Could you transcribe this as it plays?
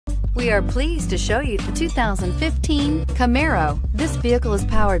We are pleased to show you the 2015 Camaro. This vehicle is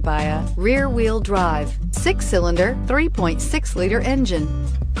powered by a rear-wheel drive, 6-cylinder, 3.6-liter engine.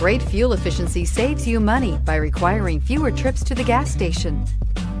 Great fuel efficiency saves you money by requiring fewer trips to the gas station.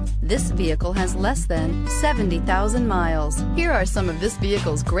 This vehicle has less than 70,000 miles. Here are some of this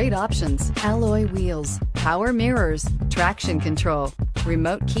vehicle's great options: alloy wheels, power mirrors, traction control,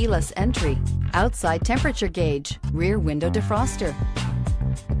 remote keyless entry, outside temperature gauge, rear window defroster.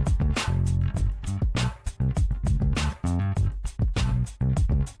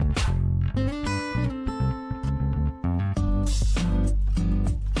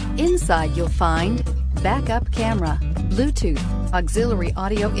 Inside you'll find backup camera, Bluetooth, auxiliary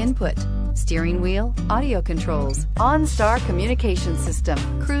audio input, steering wheel audio controls, OnStar communication system,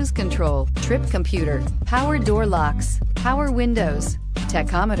 cruise control, trip computer, power door locks, power windows,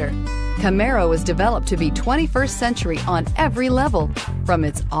 tachometer. Camaro was developed to be 21st century on every level, from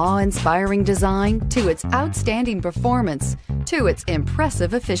its awe-inspiring design to its outstanding performance to its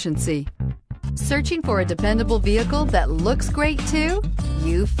impressive efficiency. Searching for a dependable vehicle that looks great too?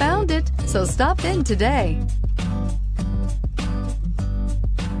 You found it, so stop in today.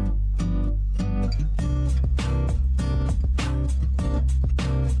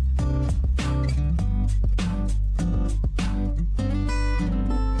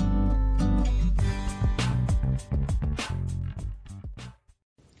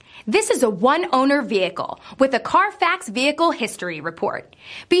 This is a one-owner vehicle with a CARFAX Vehicle History Report.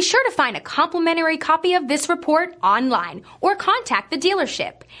 Be sure to find a complimentary copy of this report online or contact the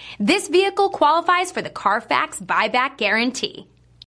dealership. This vehicle qualifies for the CARFAX Buyback Guarantee.